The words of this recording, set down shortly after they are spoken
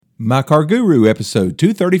My Car Guru, episode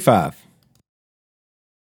 235.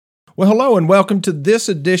 Well, hello and welcome to this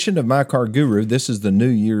edition of My Car Guru. This is the New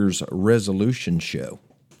Year's resolution show.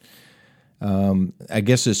 I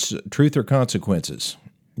guess it's truth or consequences.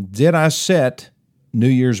 Did I set New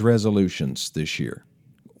Year's resolutions this year?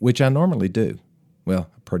 Which I normally do.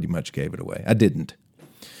 Well, I pretty much gave it away. I didn't.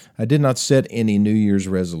 I did not set any New Year's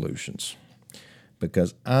resolutions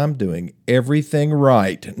because I'm doing everything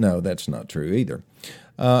right. No, that's not true either.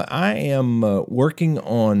 I am working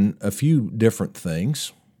on a few different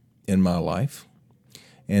things in my life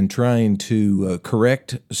and trying to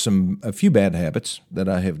correct a few bad habits that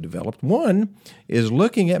I have developed. One is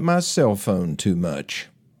looking at my cell phone too much.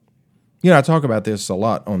 You know, I talk about this a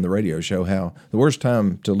lot on the radio show, how the worst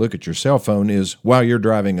time to look at your cell phone is while you're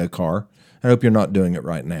driving a car. I hope you're not doing it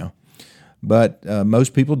right now. But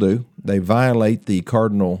most people do. They violate the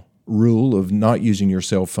cardinal rule of not using your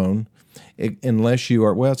cell phone unless you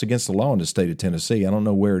are, well, it's against the law in the state of Tennessee. I don't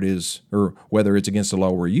know where it is or whether it's against the law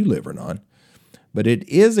where you live or not. But it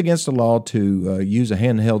is against the law to use a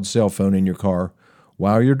handheld cell phone in your car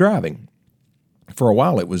while you're driving. For a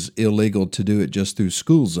while, it was illegal to do it just through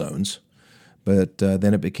school zones, but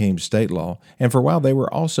then it became state law. And for a while, they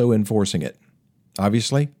were also enforcing it.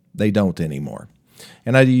 Obviously, they don't anymore.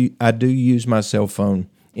 And I do use my cell phone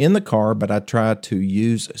in the car, but I try to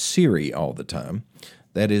use Siri all the time.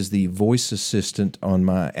 That is the voice assistant on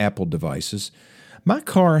my Apple devices. My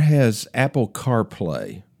car has Apple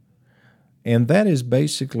CarPlay, and that is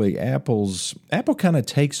basically Apple kind of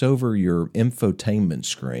takes over your infotainment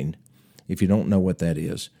screen, if you don't know what that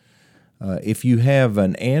is. If you have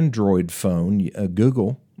an Android phone,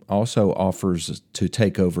 Google also offers to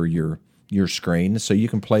take over your screen, so you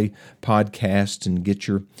can play podcasts and get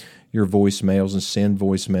your voicemails and send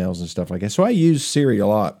voicemails and stuff like that. So I use Siri a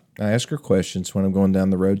lot. I ask her questions when I'm going down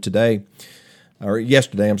the road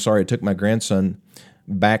yesterday, I took my grandson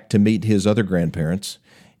back to meet his other grandparents,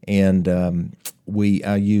 and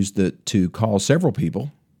I used it to call several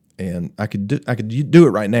people, and I could do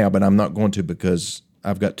it right now, but I'm not going to because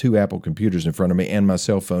I've got two Apple computers in front of me and my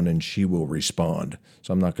cell phone, and she will respond,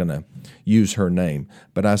 so I'm not going to use her name.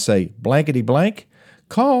 But I say, blankety blank,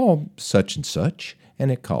 call such and such,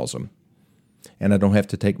 and it calls them, and I don't have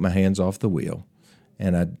to take my hands off the wheel.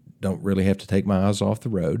 And I don't really have to take my eyes off the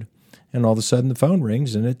road. And all of a sudden the phone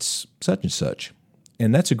rings and it's such and such.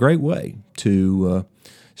 And that's a great way to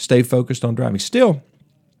stay focused on driving. Still,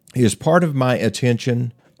 is part of my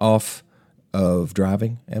attention off of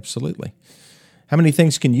driving? Absolutely. How many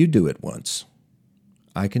things can you do at once?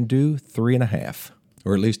 I can do 3.5,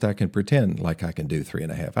 or at least I can pretend like I can do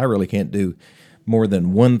 3.5. I really can't do more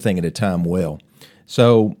than one thing at a time well.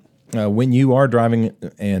 So when you are driving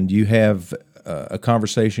and you have a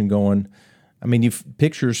conversation going,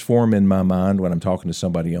 pictures form in my mind when I'm talking to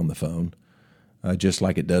somebody on the phone, just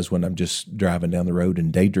like it does when I'm just driving down the road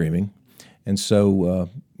and daydreaming. And so,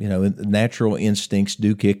 natural instincts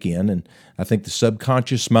do kick in, and I think the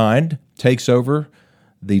subconscious mind takes over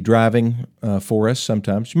the driving for us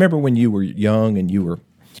sometimes. Remember when you were young and you were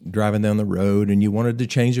driving down the road and you wanted to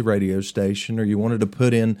change the radio station, or you wanted to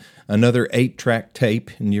put in another 8-track tape,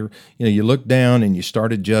 and you looked down and you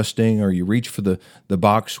start adjusting, or you reach for the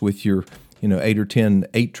box with your 8 or 10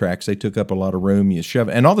 8-tracks. They took up a lot of room. You shove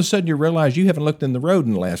it, and all of a sudden you realize you haven't looked in the road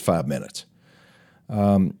in the last 5 minutes.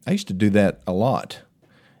 I used to do that a lot,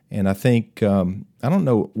 and I think I don't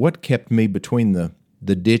know what kept me between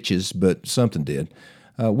the ditches, but something did.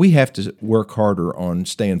 We have to work harder on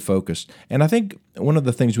staying focused. And I think one of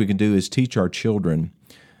the things we can do is teach our children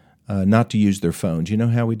not to use their phones. You know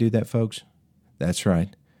how we do that, folks? That's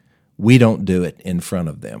right. We don't do it in front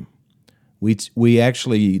of them. We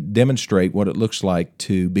actually demonstrate what it looks like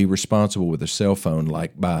to be responsible with a cell phone,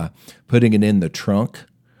 like by putting it in the trunk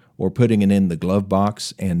or putting it in the glove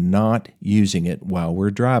box and not using it while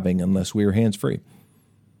we're driving unless we're hands-free.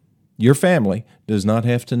 Your family does not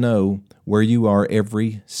have to know where you are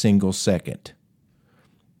every single second.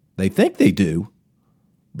 They think they do,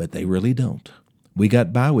 but they really don't. We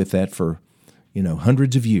got by with that for,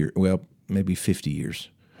 hundreds of years, well, maybe 50 years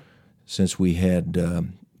since we had,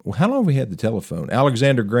 how long have we had the telephone?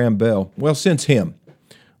 Alexander Graham Bell. Well, since him,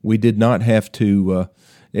 we did not have to,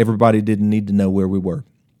 everybody didn't need to know where we were.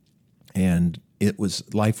 And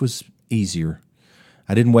life was easier.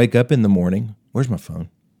 I didn't wake up in the morning. Where's my phone?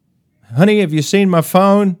 Honey, have you seen my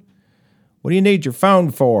phone? What do you need your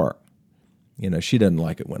phone for? She doesn't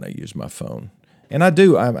like it when I use my phone. And I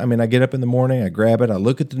do. I get up in the morning, I grab it, I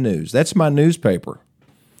look at the news. That's my newspaper.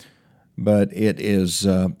 But it is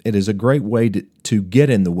a great way to get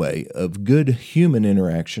in the way of good human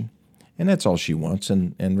interaction. And that's all she wants.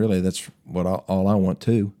 And really, that's all I want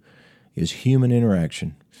too. is human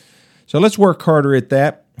interaction. So let's work harder at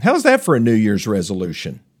that. How's that for a New Year's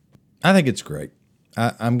resolution? I think it's great.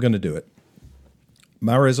 I'm going to do it.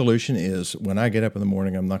 My resolution is when I get up in the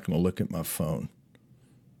morning, I'm not going to look at my phone.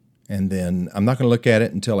 And then I'm not going to look at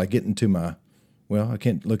it until I get into I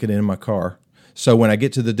can't look at it in my car. So when I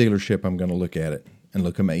get to the dealership, I'm going to look at it and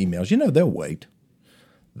look at my emails. They'll wait.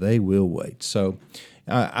 They will wait. So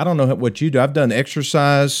I don't know what you do. I've done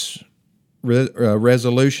exercise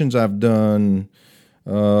resolutions. I've done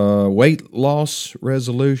weight loss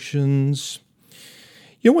resolutions.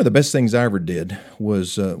 One of the best things I ever did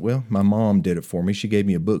was, my mom did it for me. She gave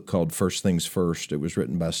me a book called First Things First. It was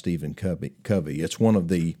written by Stephen Covey. It's one of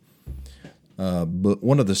the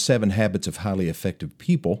 7 habits of highly effective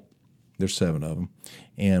people. There's 7 of them.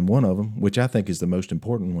 And one of them, which I think is the most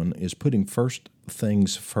important one, is putting first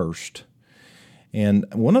things first. And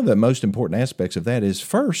one of the most important aspects of that is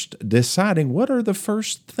first deciding what are the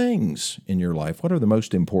first things in your life. What are the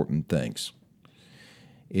most important things?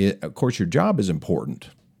 Of course, your job is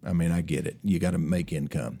important. I get it. You got to make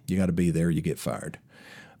income. You got to be there. You get fired.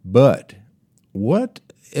 But what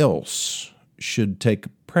else should take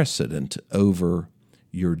precedent over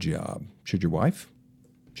your job? Should your wife?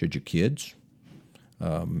 Should your kids?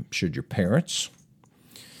 Should your parents?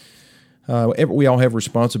 We all have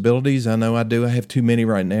responsibilities. I know I do. I have too many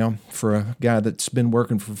right now. For a guy that's been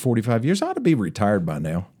working for 45 years, I ought to be retired by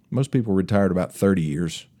now. Most people retired about 30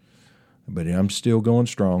 years. But I'm still going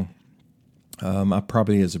strong. I'm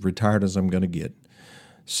probably as retired as I'm going to get.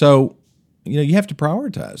 So, you have to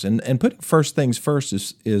prioritize. And putting first things first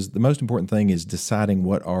is the most important thing is deciding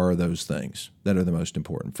what are those things that are the most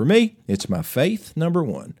important. For me, it's my faith, number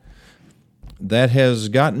one. That has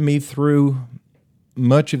gotten me through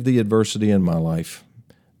much of the adversity in my life.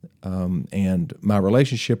 And my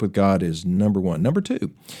relationship with God is number one. Number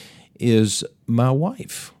two is my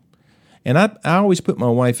wife. And I always put my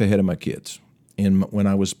wife ahead of my kids when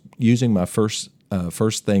I was using my first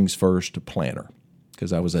things first planner,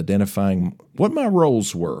 because I was identifying what my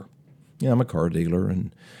roles were. I'm a car dealer,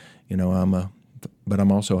 and but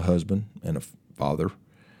I'm also a husband and a father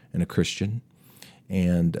and a Christian,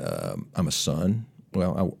 and I'm a son.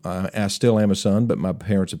 Well, I still am a son, but my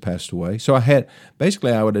parents have passed away. So I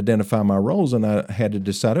would identify my roles, and I had to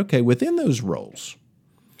decide, okay, within those roles,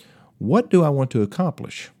 what do I want to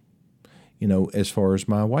accomplish? As far as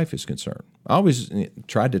my wife is concerned. I always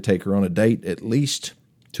tried to take her on a date at least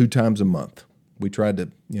 2 times a month. We tried to,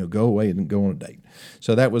 go away and go on a date.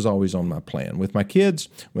 So that was always on my plan. With my kids,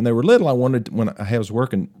 when they were little, I was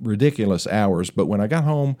working ridiculous hours, but when I got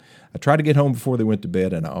home, I tried to get home before they went to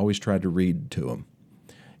bed, and I always tried to read to them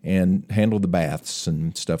and handle the baths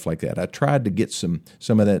and stuff like that. I tried to get some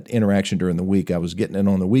of that interaction during the week. I was getting it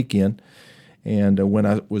on the weekend. And when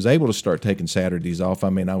I was able to start taking Saturdays off, I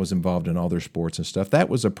was involved in all their sports and stuff. That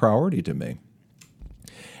was a priority to me.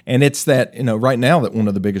 And it's that, right now that one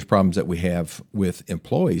of the biggest problems that we have with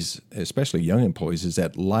employees, especially young employees, is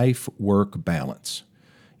that life-work balance.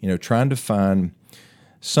 Trying to find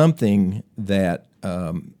something that,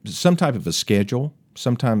 some type of a schedule,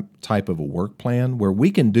 some type of a work plan where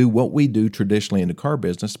we can do what we do traditionally in the car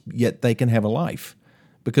business, yet they can have a life.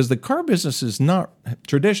 Because the car business has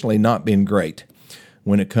traditionally not been great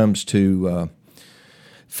when it comes to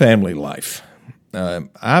family life.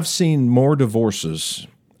 I've seen more divorces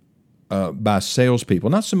by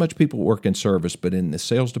salespeople, not so much people who work in service, but in the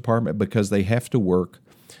sales department, because they have to work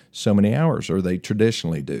so many hours, or they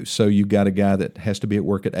traditionally do. So you've got a guy that has to be at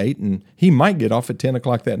work at 8, and he might get off at 10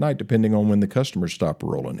 o'clock that night, depending on when the customers stop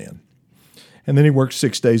rolling in. And then he works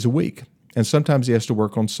 6 days a week, and sometimes he has to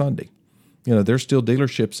work on Sunday. There's still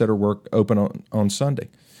dealerships that are open on Sunday.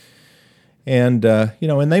 And,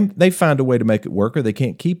 and they find a way to make it work, or they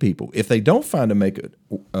can't keep people. If they don't find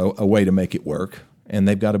a way to make it work, and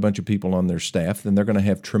they've got a bunch of people on their staff, then they're going to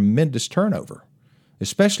have tremendous turnover,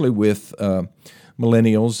 especially with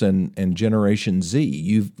millennials and Generation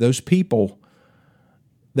Z. Those people,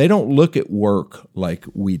 they don't look at work like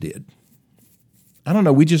we did. I don't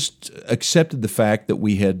know, we just accepted the fact that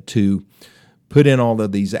we had to put in all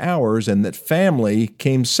of these hours and that family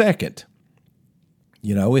came second.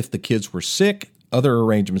 If the kids were sick, other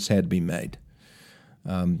arrangements had to be made.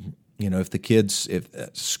 If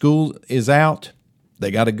school is out,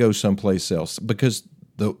 they got to go someplace else because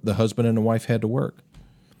the husband and the wife had to work.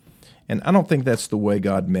 And I don't think that's the way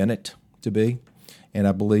God meant it to be. And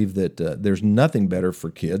I believe that there's nothing better for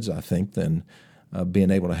kids, I think, than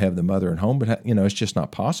being able to have the mother at home. But, it's just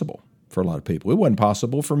not possible for a lot of people. It wasn't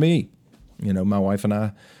possible for me. My wife and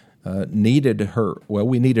I needed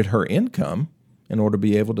her income in order to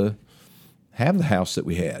be able to have the house that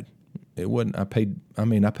we had. It wasn't. I paid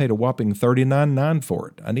a whopping $39.9 for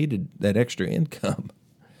it. I needed that extra income.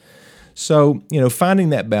 So, finding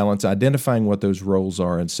that balance, identifying what those roles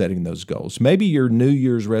are, and setting those goals. Maybe your New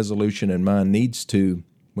Year's resolution and mine needs to,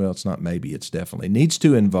 well, it's not maybe, it's definitely, needs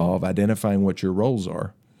to involve identifying what your roles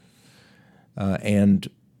are and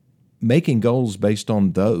making goals based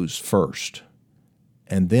on those first,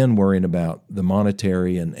 and then worrying about the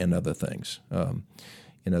monetary and other things.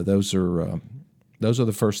 Those are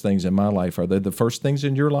the first things in my life. Are they the first things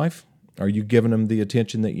in your life? Are you giving them the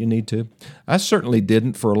attention that you need to? I certainly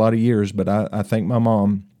didn't for a lot of years, but I thank my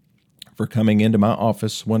mom for coming into my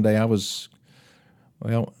office. One day I was,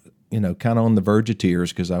 kind of on the verge of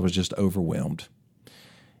tears because I was just overwhelmed.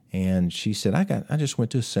 And she said, I just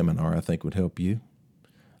went to a seminar I think would help you.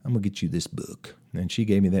 I'm going to get you this book. And she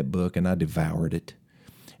gave me that book, and I devoured it.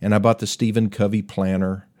 And I bought the Stephen Covey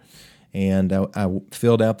planner, and I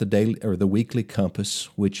filled out the daily or the weekly compass,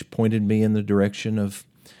 which pointed me in the direction of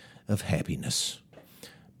happiness,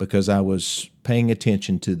 because I was paying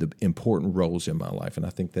attention to the important roles in my life. And I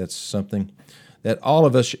think that's something that all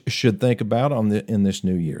of us should think about in this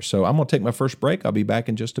new year. So I'm going to take my first break. I'll be back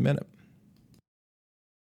in just a minute.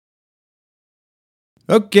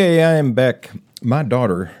 Okay, I am back. My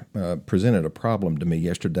daughter presented a problem to me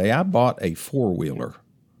yesterday. I bought a four-wheeler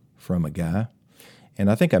from a guy, and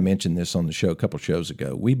I think I mentioned this on the show a couple shows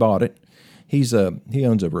ago. We bought it. He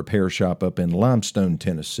owns a repair shop up in Limestone,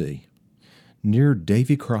 Tennessee, near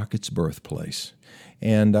Davy Crockett's birthplace.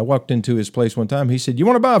 And I walked into his place one time. He said, "You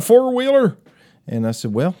want to buy a four-wheeler?" And I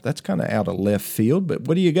said, "Well, that's kind of out of left field, but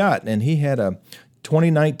what do you got?" And he had a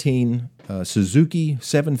 2019 Suzuki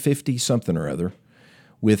 750 something or other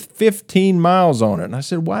with 15 miles on it. And I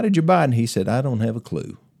said, "Why did you buy it?" And he said, "I don't have a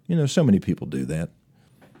clue." So many people do that.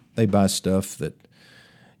 They buy stuff that,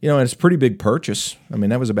 and it's a pretty big purchase.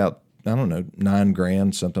 That was about,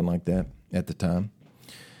 $9,000, something like that at the time.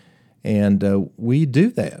 And we do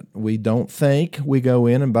that. We don't think. We go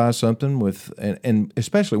in and buy something and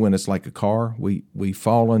especially when it's like a car, we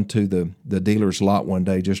fall into the dealer's lot one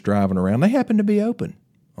day just driving around. They happen to be open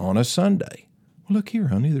on a Sunday. "Well, look here,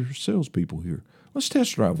 honey, there's salespeople here. Let's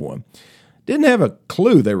test drive one." Didn't have a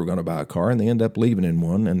clue they were going to buy a car, and they end up leaving in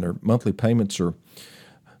one, and their monthly payments are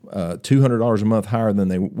 $200 a month higher than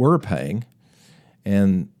they were paying.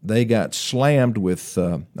 And they got slammed with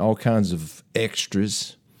all kinds of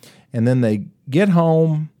extras. And then they get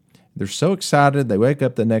home. They're so excited. They wake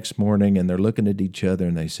up the next morning, and they're looking at each other,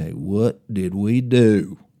 and they say, "What did we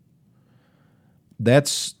do?"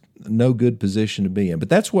 That's no good position to be in. But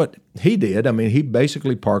that's what he did. He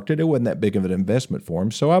basically parked it. It wasn't that big of an investment for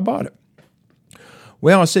him, so I bought it.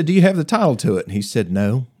 Well, I said, "Do you have the title to it?" And he said,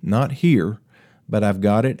 "No, not here, but I've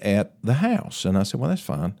got it at the house." And I said, "Well, that's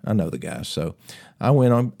fine. I know the guy." So I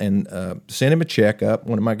went on and sent him a check up.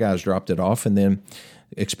 One of my guys dropped it off, and then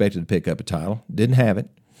expected to pick up a title. Didn't have it.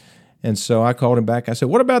 And so I called him back. I said,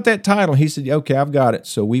 "What about that title?" He said, "Okay, I've got it."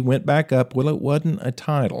 So we went back up. Well, it wasn't a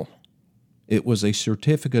title. It was a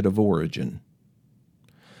certificate of origin.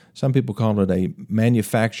 Some people call it a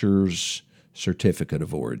manufacturer's certificate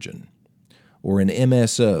of origin, or an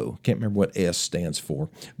MSO. Can't remember what S stands for.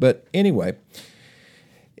 But anyway,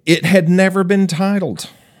 it had never been titled.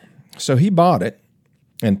 So he bought it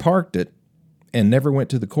and parked it and never went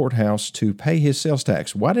to the courthouse to pay his sales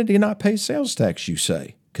tax. Why did he not pay sales tax, you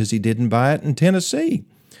say? Because he didn't buy it in Tennessee.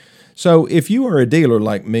 So if you are a dealer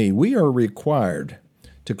like me, we are required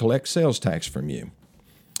to collect sales tax from you,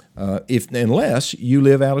 unless you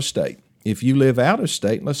live out of state. If you live out of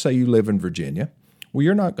state, let's say you live in Virginia, well,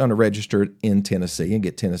 you're not going to register it in Tennessee and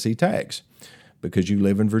get Tennessee tax because you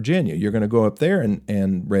live in Virginia. You're going to go up there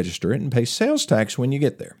and register it and pay sales tax when you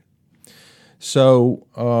get there. So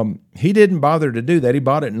he didn't bother to do that. He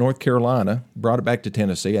bought it in North Carolina, brought it back to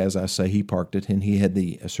Tennessee. As I say, he parked it, and he had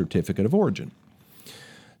the certificate of origin.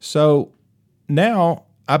 So now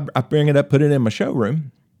I bring it up, put it in my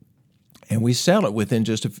showroom, and we sell it within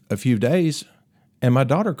just a few days. And my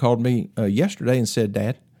daughter called me yesterday and said,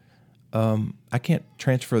 "Dad, I can't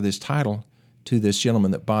transfer this title to this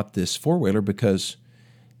gentleman that bought this four-wheeler because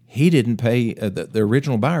he didn't pay, the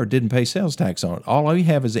original buyer didn't pay sales tax on it. All we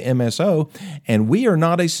have is the MSO, and we are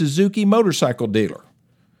not a Suzuki motorcycle dealer."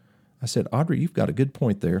 I said, "Audrey, you've got a good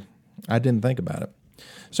point there. I didn't think about it."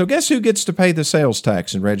 So guess who gets to pay the sales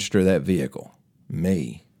tax and register that vehicle?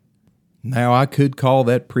 Me. Now, I could call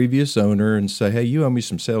that previous owner and say, "Hey, you owe me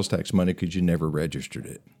some sales tax money because you never registered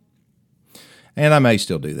it." And I may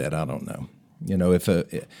still do that. I don't know. If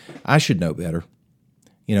I should know better.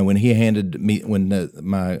 When he handed me,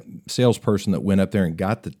 my salesperson that went up there and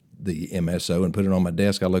got the MSO and put it on my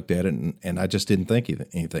desk. I looked at it, and I just didn't think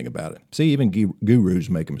anything about it. See, even gurus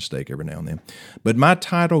make a mistake every now and then. But my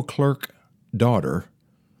title clerk daughter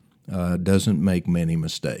doesn't make many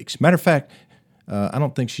mistakes. Matter of fact, I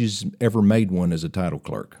don't think she's ever made one as a title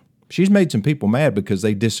clerk. She's made some people mad because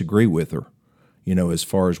they disagree with her, as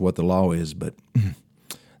far as what the law is, but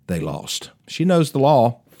they lost. She knows the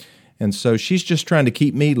law, and so she's just trying to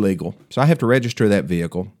keep me legal. So I have to register that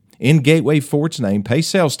vehicle in Gateway Ford's name, pay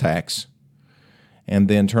sales tax, and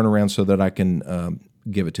then turn around so that I can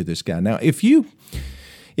give it to this guy. Now, if you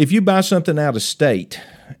buy something out of state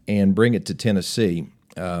and bring it to Tennessee,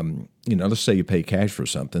 let's say you pay cash for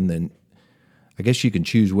something, then I guess you can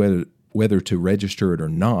choose whether to register it or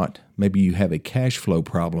not. Maybe you have a cash flow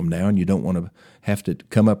problem now and you don't want to have to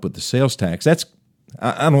come up with the sales tax.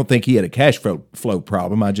 I don't think he had a cash flow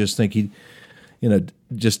problem. I just think he,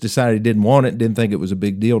 just decided he didn't want it, didn't think it was a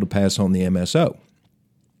big deal to pass on the MSO.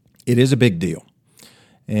 It is a big deal.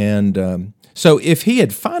 And so if he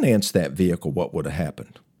had financed that vehicle, what would have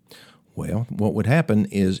happened? Well, what would happen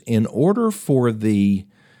is in order for the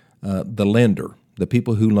lender, the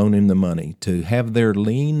people who loan him the money, to have their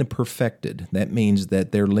lien perfected, that means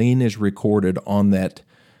that their lien is recorded on that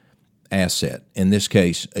asset, in this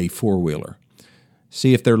case, a four-wheeler.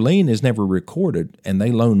 See, if their lien is never recorded and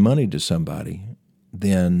they loan money to somebody,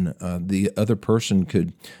 then the other person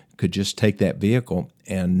could just take that vehicle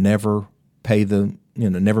and never pay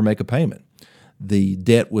never make a payment. The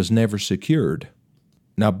debt was never secured.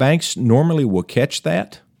 Now, banks normally will catch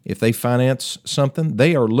that. If they finance something,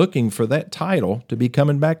 they are looking for that title to be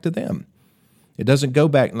coming back to them. It doesn't go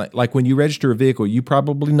back, like when you register a vehicle, you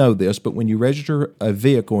probably know this, but when you register a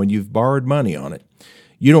vehicle and you've borrowed money on it,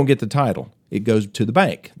 you don't get the title. It goes to the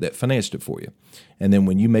bank that financed it for you. And then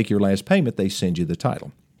when you make your last payment, they send you the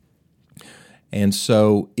title. And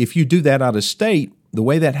so if you do that out of state, the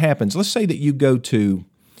way that happens, let's say that you go to,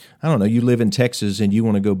 you live in Texas and you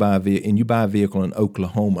want to go buy you buy a vehicle in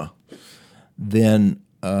Oklahoma, then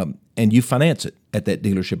and you finance it at that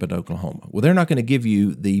dealership in Oklahoma. Well, they're not going to give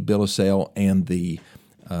you the bill of sale and the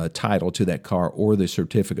title to that car or the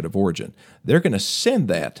certificate of origin. They're going to send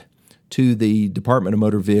that to the Department of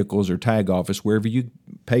Motor Vehicles or tag office, wherever you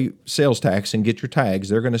pay sales tax and get your tags.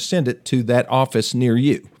 They're going to send it to that office near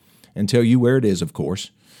you and tell you where it is, of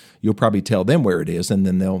course. You'll probably tell them where it is, and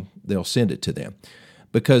then they'll send it to them,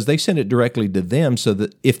 because they send it directly to them, so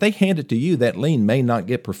that if they hand it to you, that lien may not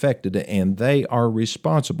get perfected, and they are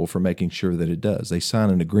responsible for making sure that it does. They sign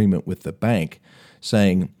an agreement with the bank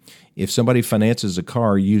saying, if somebody finances a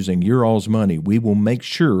car using your all's money, we will make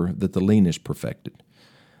sure that the lien is perfected.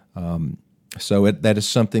 So that is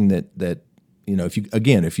something that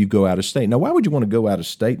if you go out of state. Now, why would you want to go out of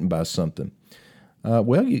state and buy something?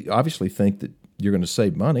 Well, you obviously think that you're going to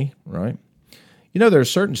save money, right? There are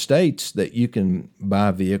certain states that you can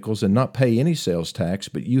buy vehicles and not pay any sales tax,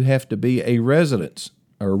 but you have to be a resident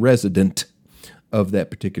of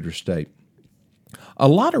that particular state. A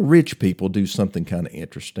lot of rich people do something kind of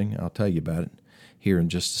interesting. I'll tell you about it here in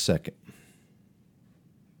just a second.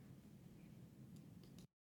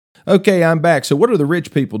 Okay, I'm back. So what do the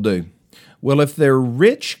rich people do? Well, if they're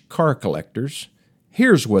rich car collectors,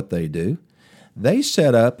 here's what they do. They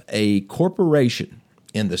set up a corporation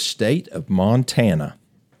in the state of Montana.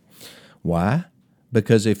 Why?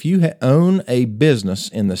 Because if you own a business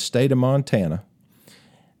in the state of Montana,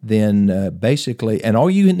 then basically, and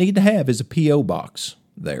all you need to have is a P.O. box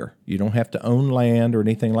there. You don't have to own land or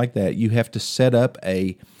anything like that. You have to set up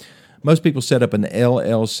most people set up an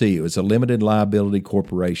LLC. It's a limited liability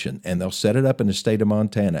corporation, and they'll set it up in the state of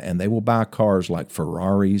Montana, and they will buy cars like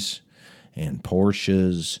Ferraris and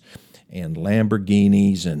Porsches and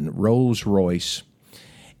Lamborghinis and Rolls-Royce,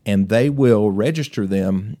 and they will register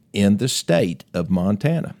them in the state of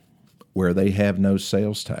Montana, where they have no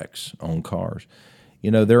sales tax on cars.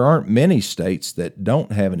 There aren't many states that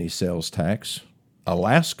don't have any sales tax.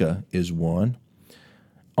 Alaska is one,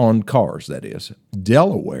 on cars, that is.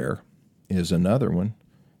 Delaware is another one.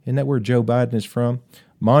 Isn't that where Joe Biden is from?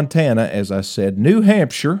 Montana, as I said, New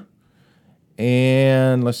Hampshire,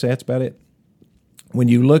 and let's say that's about it. When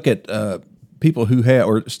you look at people who have,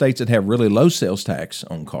 or states that have really low sales tax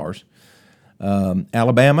on cars,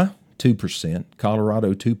 Alabama, 2%,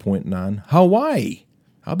 Colorado, 2.9%, Hawaii,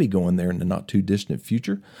 I'll be going there in the not too distant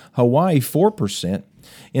future, Hawaii, 4%.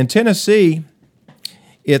 In Tennessee,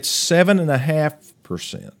 it's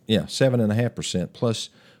 7.5%. Yeah, 7.5% plus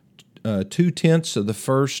 0.2 of the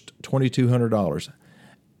first $2,200.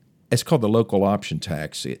 It's called the local option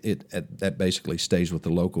tax. That basically stays with the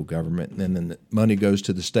local government, and then the money goes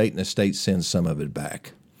to the state, and the state sends some of it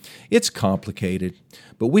back. It's complicated,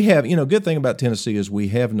 but we have, good thing about Tennessee is we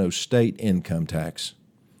have no state income tax.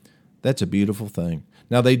 That's a beautiful thing.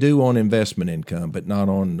 Now, they do on investment income, but not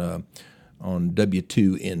on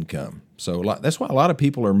W-2 income. So that's why a lot of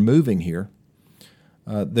people are moving here.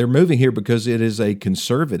 They're moving here because it is a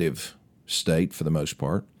conservative state for the most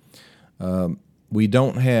part. We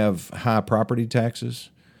don't have high property taxes.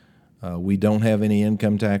 We don't have any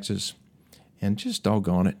income taxes. And just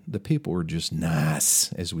doggone it, the people are just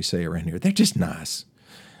nice, as we say around here. They're just nice.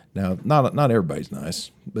 Now, not everybody's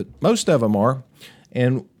nice, but most of them are.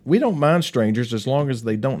 And we don't mind strangers as long as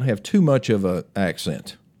they don't have too much of an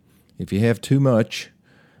accent. If you have too much,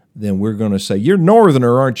 then we're going to say, "You're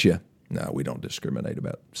Northerner, aren't you?" No, we don't discriminate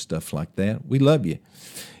about stuff like that. We love you.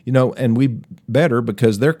 And we better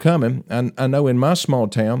because they're coming. I know in my small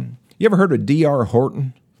town, you ever heard of D.R.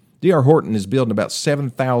 Horton? D.R. Horton is building about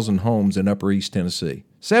 7,000 homes in Upper East Tennessee.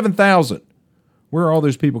 7,000! Where are all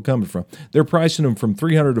those people coming from? They're pricing them from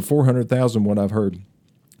 $300,000 to $400,000, what I've heard.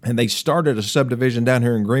 And they started a subdivision down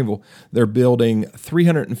here in Greenville. They're building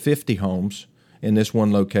 350 homes in this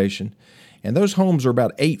one location. And those homes are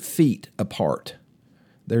about 8 feet apart.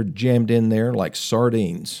 They're jammed in there like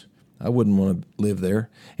sardines. I wouldn't want to live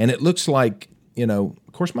there. And it looks like, of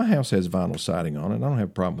course my house has vinyl siding on it. I don't have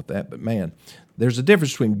a problem with that. But man, there's a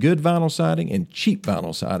difference between good vinyl siding and cheap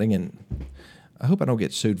vinyl siding. And I hope I don't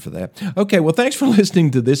get sued for that. Okay, well, thanks for listening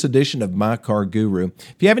to this edition of My Car Guru.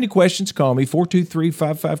 If you have any questions, call me,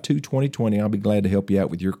 423-552-2020. I'll be glad to help you out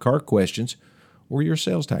with your car questions or your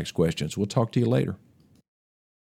sales tax questions. We'll talk to you later.